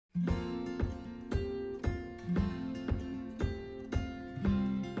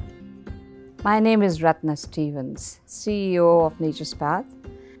My name is Ratana Stevens, CEO of Nature's Path.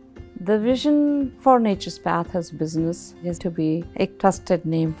 The vision for Nature's Path as business is to be a trusted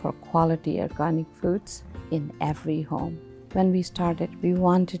name for quality organic foods in every home. When we started, we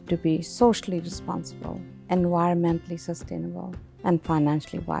wanted to be socially responsible, environmentally sustainable, and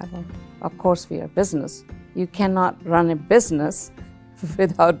financially viable. Of course, we are a business. You cannot run a business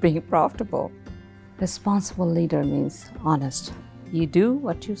without being profitable. Responsible leader means honest. You do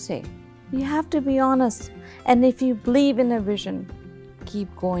what you say. You have to be honest. And if you believe in a vision,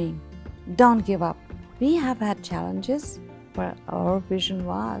 keep going. Don't give up. We have had challenges, but our vision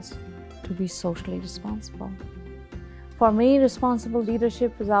was to be socially responsible. For me, responsible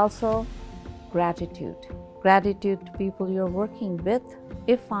leadership is also gratitude. Gratitude to people you're working with.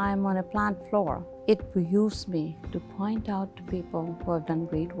 If I'm on a plant floor, it behooves me to point out to people who have done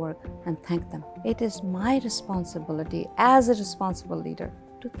great work and thank them. It is my responsibility as a responsible leader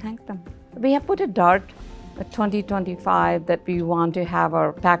to thank them. We have put a dart at 2025 that we want to have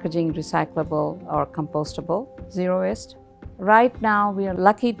our packaging recyclable or compostable, zero waste. Right now, we are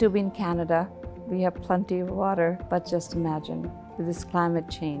lucky to be in Canada. We have plenty of water, but just imagine with this climate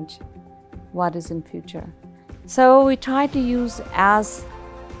change, what is in future? So we try to use as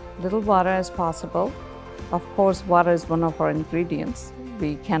little water as possible. Of course, water is one of our ingredients.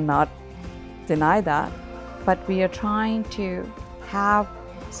 We cannot deny that, but we are trying to have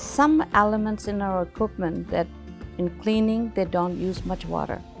some elements in our equipment that in cleaning, they don't use much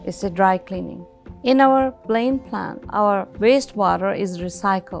water. It's a dry cleaning. In our Blaine plant, our wastewater is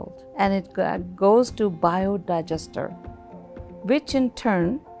recycled and it goes to biodigester, which in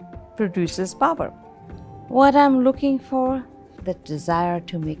turn produces power. What I'm looking for, the desire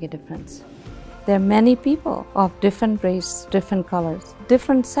to make a difference. There are many people of different race, different colors,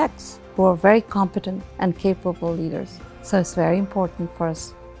 different sex who are very competent and capable leaders. So it's very important for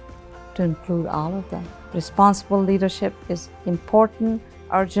us to include all of them. Responsible leadership is important,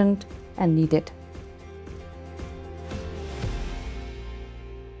 urgent, and needed.